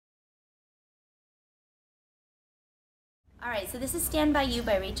All right, so this is Stand By You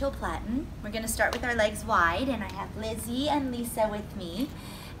by Rachel Platten. We're gonna start with our legs wide, and I have Lizzie and Lisa with me.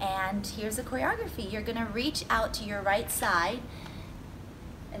 And here's the choreography. You're gonna reach out to your right side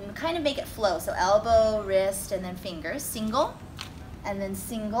and kind of make it flow. So elbow, wrist, and then fingers. Single, and then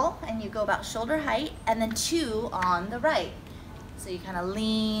single, and you go about shoulder height, and then two on the right. So you kind of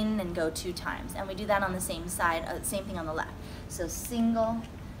lean and go 2 times. And we do that on the same side, same thing on the left. So single,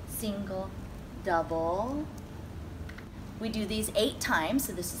 single, double. We do these 8 times,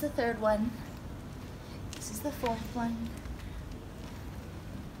 so this is the 3rd one, this is the 4th one,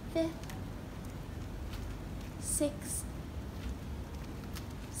 5th, 6th,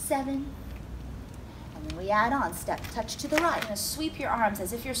 7th, and then we add on, step, touch to the right. You're gonna sweep your arms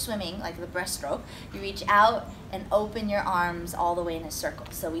as if you're swimming, like the breaststroke. You reach out and open your arms all the way in a circle.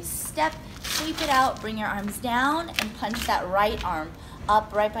 So we step, sweep it out, bring your arms down, and punch that right arm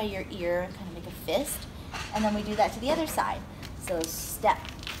up right by your ear, kind of make a fist. And then we do that to the other side. So step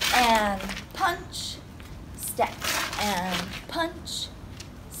and punch, step and punch,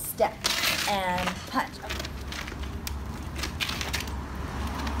 step and punch.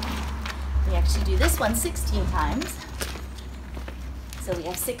 We actually do this one 16 times. So we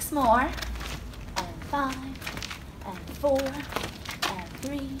have 6 more, and 5, and 4, and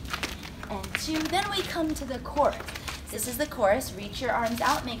 3, and 2. Then we come to the chorus. This is the chorus. Reach your arms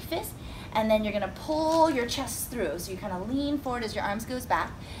out, make fists. And then you're gonna pull your chest through. So you kind of lean forward as your arms goes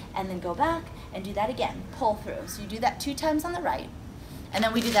back, and then go back and do that again, pull through. So you do that 2 times on the right, and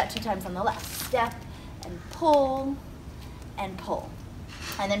then we do that 2 times on the left. Step and pull and pull.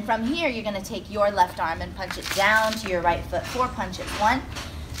 And then from here, you're gonna take your left arm and punch it down to your right foot. 4 punches, 1,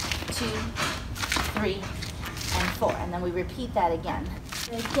 2, 3, and 4. And then we repeat that again.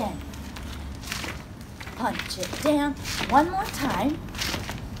 Again, punch it down. 1 more time.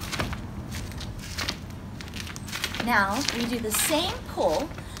 Now we do the same pull,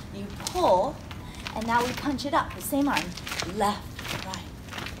 you pull, and now we punch it up, the same arm, left, right,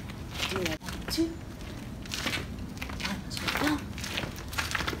 do it, 2, punch it up,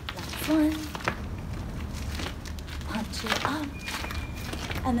 last 1, punch it up,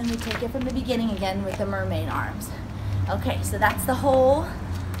 and then we take it from the beginning again with the mermaid arms. Okay, so that's the whole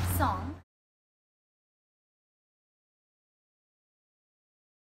song.